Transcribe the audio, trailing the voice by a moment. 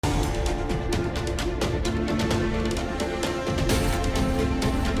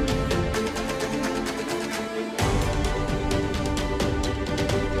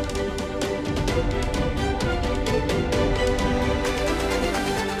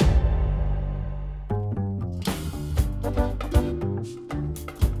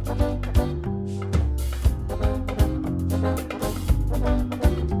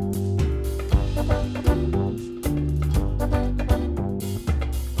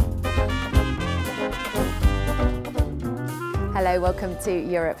Hello, welcome to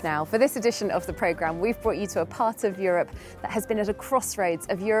Europe Now. For this edition of the programme, we've brought you to a part of Europe that has been at a crossroads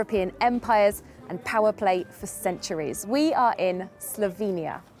of European empires and power play for centuries. We are in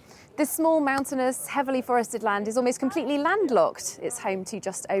Slovenia. This small, mountainous, heavily forested land is almost completely landlocked. It's home to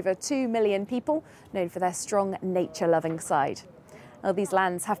just over 2 million people, known for their strong nature-loving side. Well, these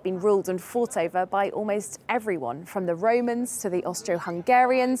lands have been ruled and fought over by almost everyone, from the Romans to the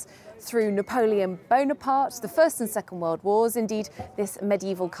Austro-Hungarians, through Napoleon Bonaparte, the First and Second World Wars. Indeed, this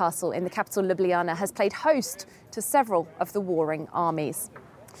medieval castle in the capital Ljubljana has played host to several of the warring armies.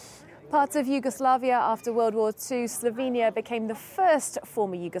 Part of Yugoslavia after World War II, Slovenia became the first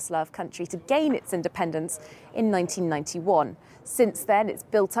former Yugoslav country to gain its independence in 1991. Since then, it's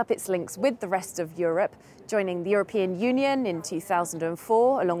built up its links with the rest of Europe, joining the European Union in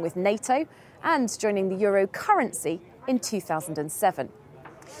 2004, along with NATO, and joining the euro currency in 2007.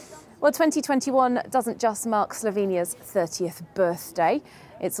 Well, 2021 doesn't just mark Slovenia's 30th birthday.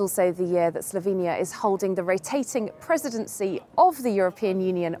 It's also the year that Slovenia is holding the rotating presidency of the European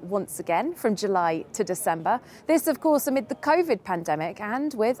Union once again from July to December. This, of course, amid the COVID pandemic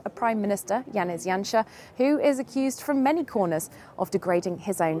and with a Prime Minister, Janez Janša, who is accused from many corners of degrading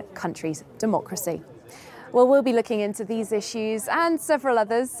his own country's democracy. Well, we'll be looking into these issues and several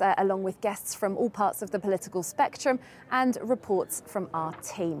others, along with guests from all parts of the political spectrum and reports from our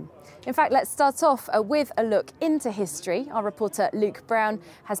team. In fact, let's start off with a look into history. Our reporter Luke Brown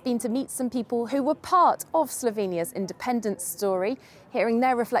has been to meet some people who were part of Slovenia's independence story, hearing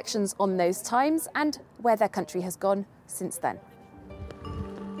their reflections on those times and where their country has gone since then.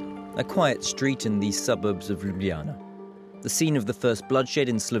 A quiet street in the suburbs of Ljubljana. The scene of the first bloodshed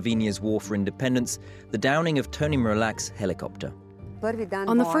in Slovenia's war for independence, the downing of Toni Mrlak's helicopter.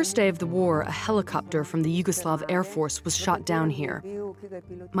 On the first day of the war, a helicopter from the Yugoslav Air Force was shot down here.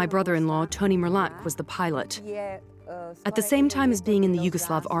 My brother-in-law, Toni Mrlak, was the pilot. At the same time as being in the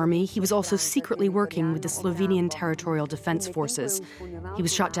Yugoslav army, he was also secretly working with the Slovenian Territorial Defense Forces. He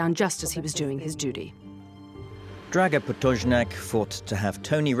was shot down just as he was doing his duty. Draga Potožnjak fought to have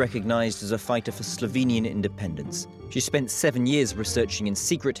Toni recognised as a fighter for Slovenian independence. She spent 7 years researching in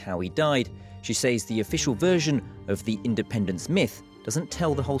secret how he died. She says the official version of the independence myth doesn't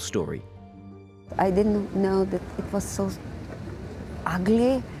tell the whole story. I didn't know that it was so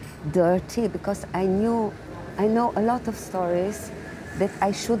ugly, dirty, because I know a lot of stories that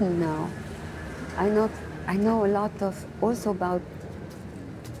I shouldn't know. I know a lot of also about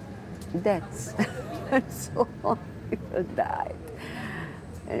deaths. And so on, people died.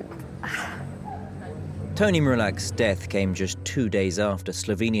 Toni Mrlak's death came just 2 days after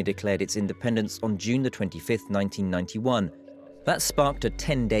Slovenia declared its independence on June the 25th, 1991. That sparked a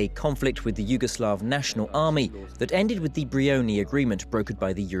 10-day conflict with the Yugoslav National Army that ended with the Brioni Agreement brokered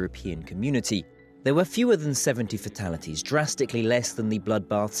by the European Community. There were fewer than 70 fatalities, drastically less than the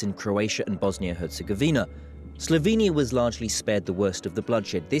bloodbaths in Croatia and Bosnia-Herzegovina. Slovenia was largely spared the worst of the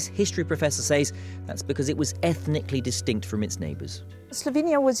bloodshed. This history professor says that's because it was ethnically distinct from its neighbours.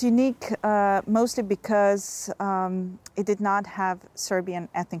 Slovenia was unique mostly because it did not have Serbian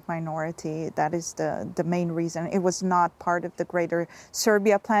ethnic minority. That is the main reason. It was not part of the greater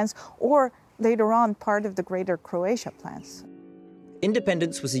Serbia plans or later on part of the greater Croatia plans.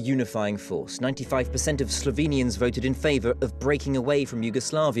 Independence was a unifying force. 95% of Slovenians voted in favour of breaking away from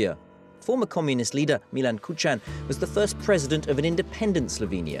Yugoslavia. Former communist leader Milan Kučan was the first president of an independent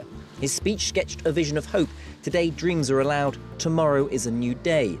Slovenia. His speech sketched a vision of hope. Today, dreams are allowed. Tomorrow is a new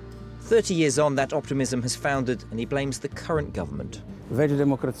day. 30 years on, that optimism has foundered, and he blames the current government.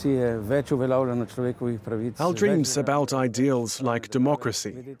 Our dreams about ideals like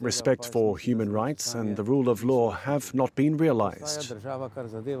democracy, respect for human rights and the rule of law have not been realized.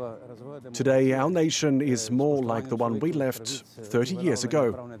 Today, our nation is more like the one we left 30 years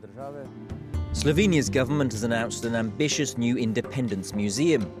ago. Slovenia's government has announced an ambitious new independence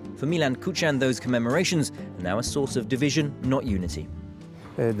museum. For Milan Kučan, those commemorations are now a source of division, not unity.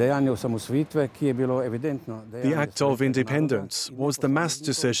 The act of independence was the mass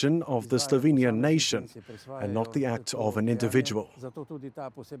decision of the Slovenian nation and not the act of an individual.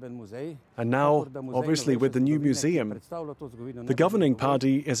 And now, obviously with the new museum, the governing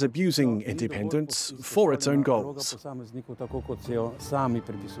party is abusing independence for its own goals.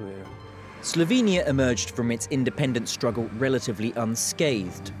 Slovenia emerged from its independence struggle relatively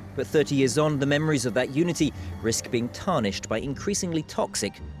unscathed. But 30 years on, the memories of that unity risk being tarnished by increasingly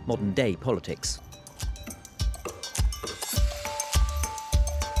toxic modern-day politics.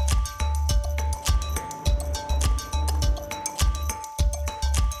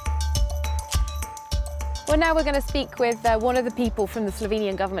 Well, now we're going to speak with one of the people from the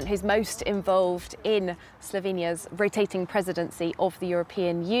Slovenian government who's most involved in Slovenia's rotating presidency of the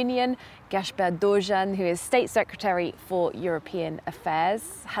European Union, Gašper Dožan, who is State Secretary for European Affairs.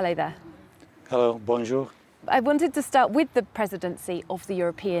 Hello there. Hello, bonjour. I wanted to start with the presidency of the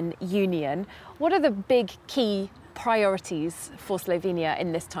European Union. What are the big key priorities for Slovenia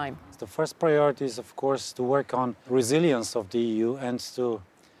in this time? The first priority is, of course, to work on resilience of the EU and to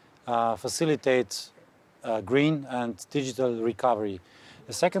facilitate green and digital recovery.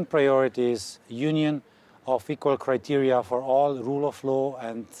 The second priority is union of equal criteria for all, rule of law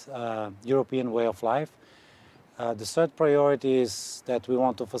and European way of life. The third priority is that we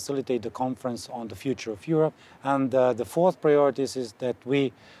want to facilitate the conference on the future of Europe. And the fourth priority is that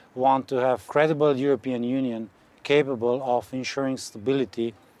we want to have credible European Union capable of ensuring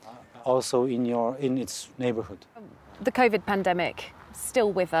stability also in its neighborhood. The COVID pandemic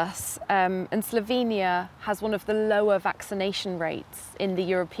still with us, and Slovenia has one of the lower vaccination rates in the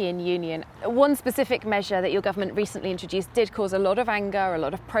European Union. One specific measure that your government recently introduced did cause a lot of anger, a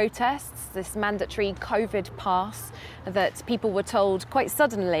lot of protests, this mandatory COVID pass that people were told quite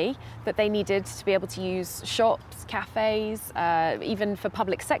suddenly that they needed to be able to use shops, cafes, even for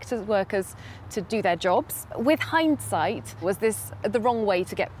public sector workers to do their jobs. With hindsight, was this the wrong way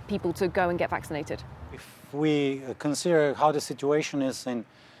to get people to go and get vaccinated? If we consider how the situation is in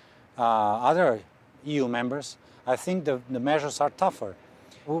other EU members, I think the measures are tougher.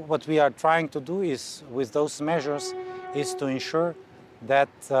 What we are trying to do is, with those measures, is to ensure that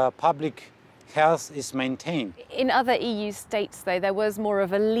public health is maintained. In other EU states, though, there was more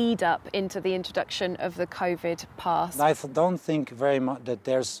of a lead-up into the introduction of the COVID pass. I don't think very much that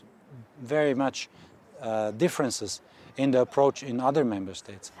there's very much differences in the approach in other member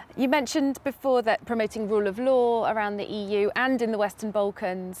states. You mentioned before that promoting rule of law around the EU and in the Western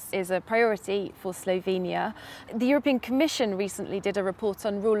Balkans is a priority for Slovenia. The European Commission recently did a report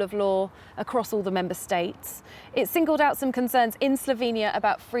on rule of law across all the member states. It singled out some concerns in Slovenia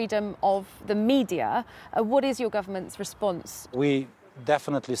about freedom of the media. What is your government's response? We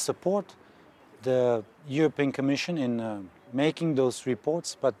definitely support the European Commission in making those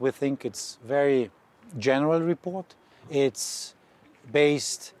reports, but we think it's very general report. It's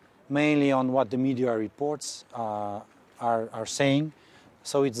based mainly on what the media reports are saying,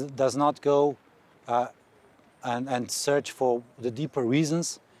 so it does not go and search for the deeper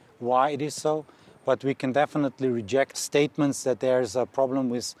reasons why it is so, but we can definitely reject statements that there's a problem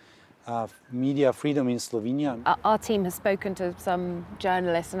with media freedom in Slovenia. Our team has spoken to some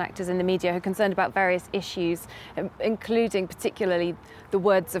journalists and actors in the media who are concerned about various issues, including particularly the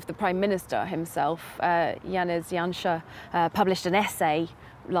words of the Prime Minister himself. Janez Janša published an essay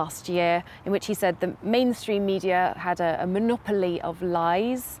last year in which he said the mainstream media had a monopoly of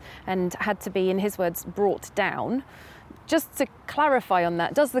lies and had to be, in his words, brought down. Just to clarify on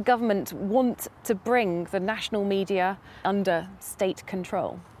that, does the government want to bring the national media under state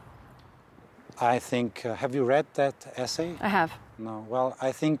control? I think, have you read that essay? I have. No, well,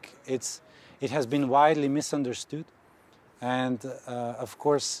 I think it has been widely misunderstood. And of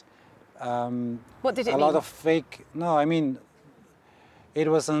course, what did it a mean? lot of fake, no, I mean, it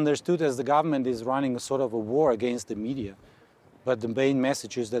was understood as the government is running a sort of a war against the media. But the main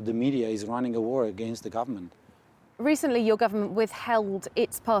message is that the media is running a war against the government. Recently, your government withheld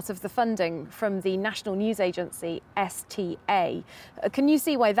its part of the funding from the national news agency, STA. Can you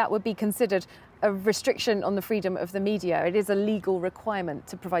see why that would be considered a restriction on the freedom of the media? It is a legal requirement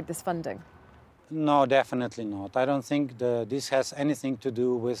to provide this funding. No, definitely not. I don't think this has anything to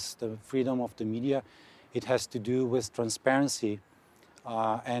do with the freedom of the media. It has to do with transparency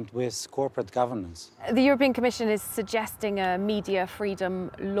and with corporate governance. The European Commission is suggesting a media freedom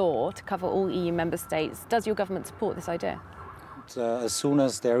law to cover all EU member states. Does your government support this idea? As soon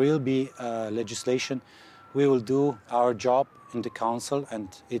as there will be legislation, we will do our job in the Council and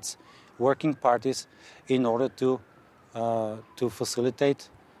its working parties in order to facilitate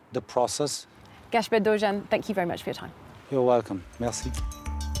the process. Gašper Dožan, thank you very much for your time. You're welcome. Merci.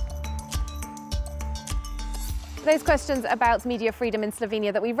 Those questions about media freedom in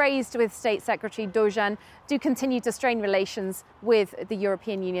Slovenia that we raised with State Secretary Dožan do continue to strain relations with the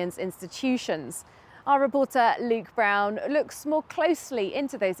European Union's institutions. Our reporter Luke Brown looks more closely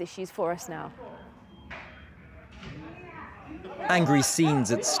into those issues for us now. Angry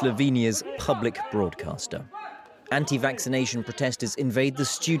scenes at Slovenia's public broadcaster. Anti-vaccination protesters invade the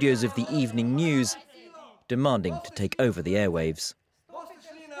studios of the evening news, demanding to take over the airwaves.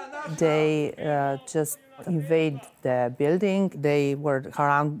 They just invade the building. They were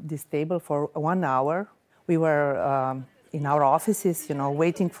around this table for 1 hour. We were in our offices,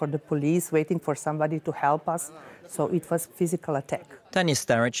 waiting for the police, waiting for somebody to help us. So it was physical attack. Tanya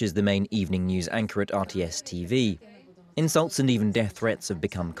Staric is the main evening news anchor at RTS TV. Insults and even death threats have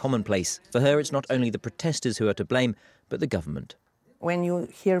become commonplace. For her, it's not only the protesters who are to blame, but the government. When you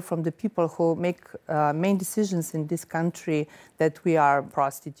hear from the people who make main decisions in this country that we are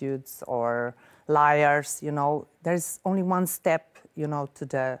prostitutes or liars, there's only one step, to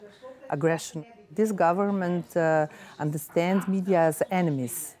the aggression. This government understands media as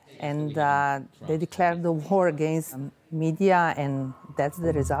enemies, and they declare the war against media, and that's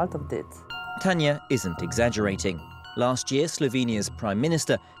the result of it. Tanya isn't exaggerating. Last year, Slovenia's Prime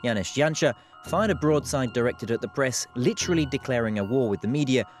Minister, Janez Janša, fired a broadside directed at the press, literally declaring a war with the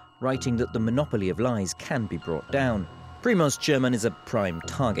media, writing that the monopoly of lies can be brought down. Primož Cherman is a prime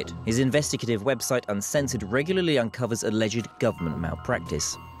target. His investigative website Uncensored regularly uncovers alleged government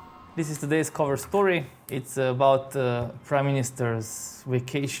malpractice. This is today's cover story. It's about the Prime Minister's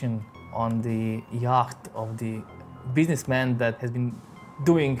vacation on the yacht of the businessman that has been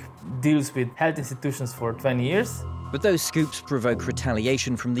doing deals with health institutions for 20 years. But those scoops provoke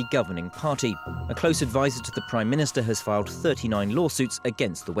retaliation from the governing party. A close advisor to the Prime Minister has filed 39 lawsuits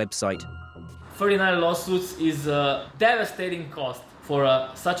against the website. 39 lawsuits is a devastating cost for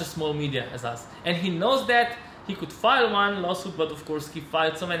such a small media as us. And he knows that. He could file one lawsuit, but of course he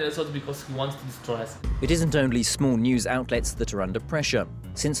filed so many lawsuits because he wants to destroy us. It isn't only small news outlets that are under pressure.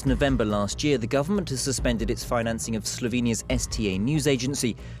 Since November last year, the government has suspended its financing of Slovenia's STA news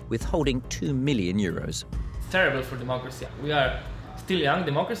agency, withholding €2 million. Terrible for democracy. We are still young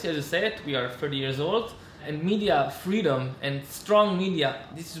democracy, as you said. We are 30 years old. And media freedom and strong media,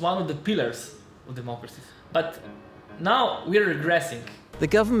 this is one of the pillars of democracy. But now we are regressing. The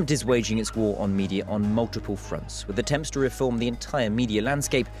government is waging its war on media on multiple fronts, with attempts to reform the entire media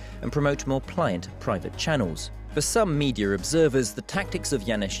landscape and promote more pliant private channels. For some media observers, the tactics of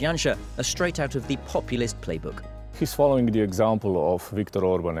Janez Janša are straight out of the populist playbook. He's following the example of Viktor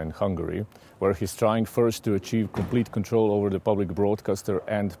Orban in Hungary, where he's trying first to achieve complete control over the public broadcaster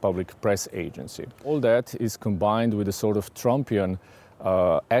and public press agency. All that is combined with a sort of Trumpian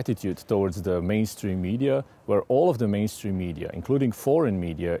attitude towards the mainstream media, where all of the mainstream media, including foreign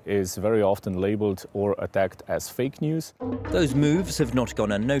media, is very often labeled or attacked as fake news. Those moves have not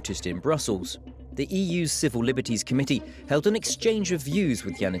gone unnoticed in Brussels. The EU's Civil Liberties Committee held an exchange of views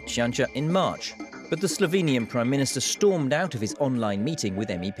with Janez Janša in March, but the Slovenian Prime Minister stormed out of his online meeting with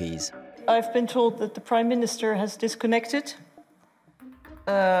MEPs. I've been told that the Prime Minister has disconnected,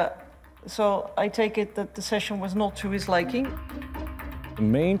 so I take it that the session was not to his liking. The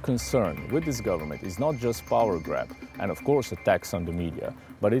main concern with this government is not just power grab and, of course, attacks on the media,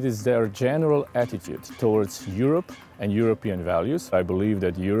 but it is their general attitude towards Europe and European values. I believe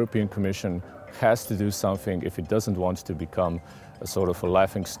that the European Commission has to do something if it doesn't want to become a sort of a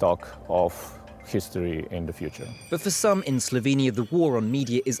laughingstock of history in the future. But for some in Slovenia, the war on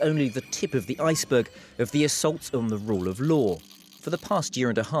media is only the tip of the iceberg of the assaults on the rule of law. For the past year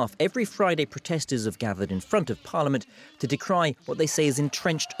and a half, every Friday protesters have gathered in front of Parliament to decry what they say is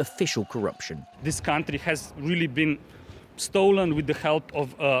entrenched official corruption. This country has really been stolen with the help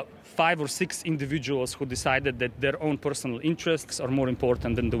of 5 or 6 individuals who decided that their own personal interests are more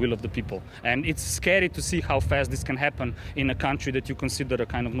important than the will of the people. And it's scary to see how fast this can happen in a country that you consider a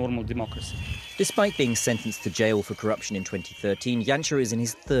kind of normal democracy. Despite being sentenced to jail for corruption in 2013, Janša is in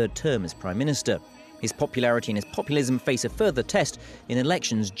his 3rd term as Prime Minister. His popularity and his populism face a further test in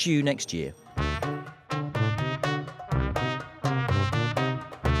elections due next year.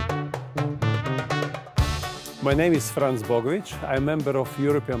 My name is Franz Bogovic. I'm a member of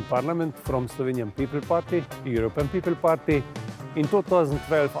European Parliament from Slovenian People Party, European People Party. In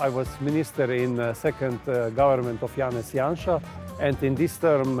 2012, I was minister in the second government of Janez Janša, and in this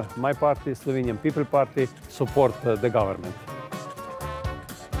term, my party, Slovenian People Party, support the government.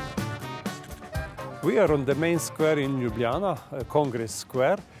 We are on the main square in Ljubljana, Congress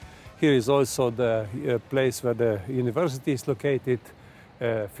Square. Here is also the place where the university is located,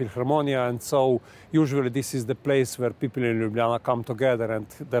 Philharmonia, and so usually this is the place where people in Ljubljana come together, and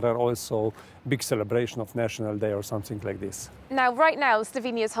there are also big celebration of National Day or something like this. Now, right now,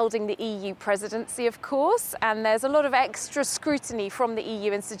 Slovenia is holding the EU presidency, of course, and there's a lot of extra scrutiny from the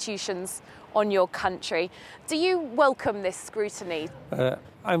EU institutions on your country. Do you welcome this scrutiny?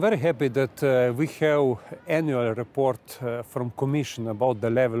 I'm very happy that we have annual report from Commission about the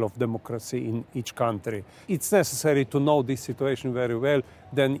level of democracy in each country. It's necessary to know this situation very well,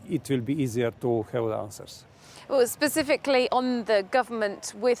 then it will be easier to have the answers. Well, specifically on the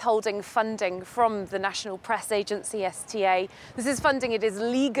government withholding funding from the National Press Agency, STA. This is funding it is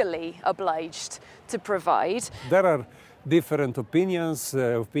legally obliged to provide. There are different opinions,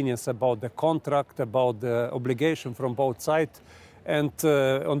 opinions about the contract, about the obligation from both sides. And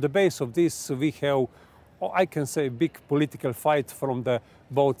on the base of this, we have, I can say, big political fight from the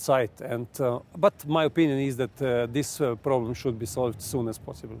both sides. And but my opinion is that this problem should be solved as soon as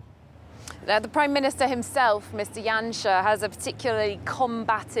possible. Now, the Prime Minister himself, Mr. Janša, has a particularly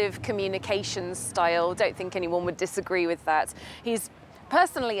combative communications style. Don't think anyone would disagree with that. He's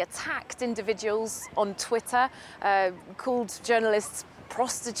personally attacked individuals on Twitter, called journalists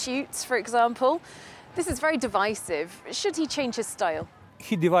prostitutes, for example. This is very divisive. Should he change his style?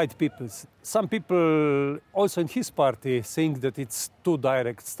 He divides people. Some people also in his party think that it's too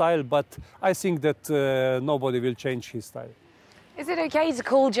direct style, but I think that nobody will change his style. Is it okay to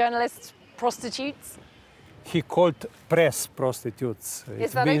call journalists prostitutes? He called press prostitutes.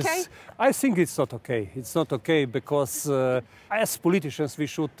 Is that okay? I think it's not okay. It's not okay because as politicians we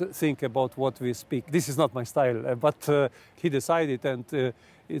should think about what we speak. This is not my style, but he decided and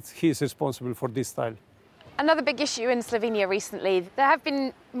he is responsible for this style. Another big issue in Slovenia recently, there have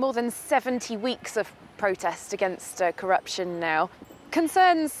been more than 70 weeks of protest against corruption now.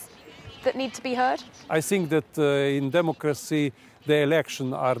 Concerns that need to be heard? I think that in democracy the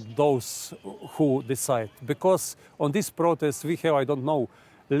election are those who decide. Because on this protest we have, I don't know,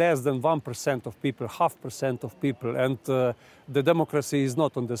 less than 1% of people, 0.5% of people, and the democracy is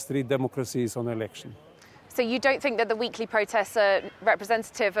not on the street, democracy is on election. So you don't think that the weekly protests are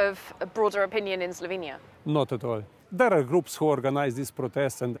representative of a broader opinion in Slovenia? Not at all. There are groups who organize these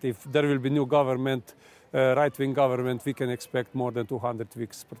protests, and if there will be new government, right-wing government, we can expect more than 200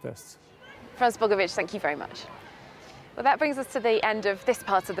 weeks protests. Franz Bogovic, thank you very much. Well, that brings us to the end of this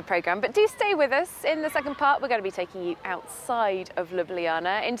part of the programme, but do stay with us. In the second part, we're going to be taking you outside of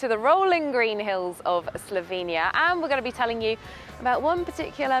Ljubljana into the rolling green hills of Slovenia, and we're going to be telling you about one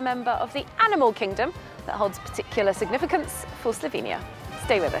particular member of the animal kingdom that holds particular significance for Slovenia.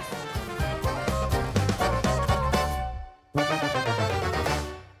 Stay with us.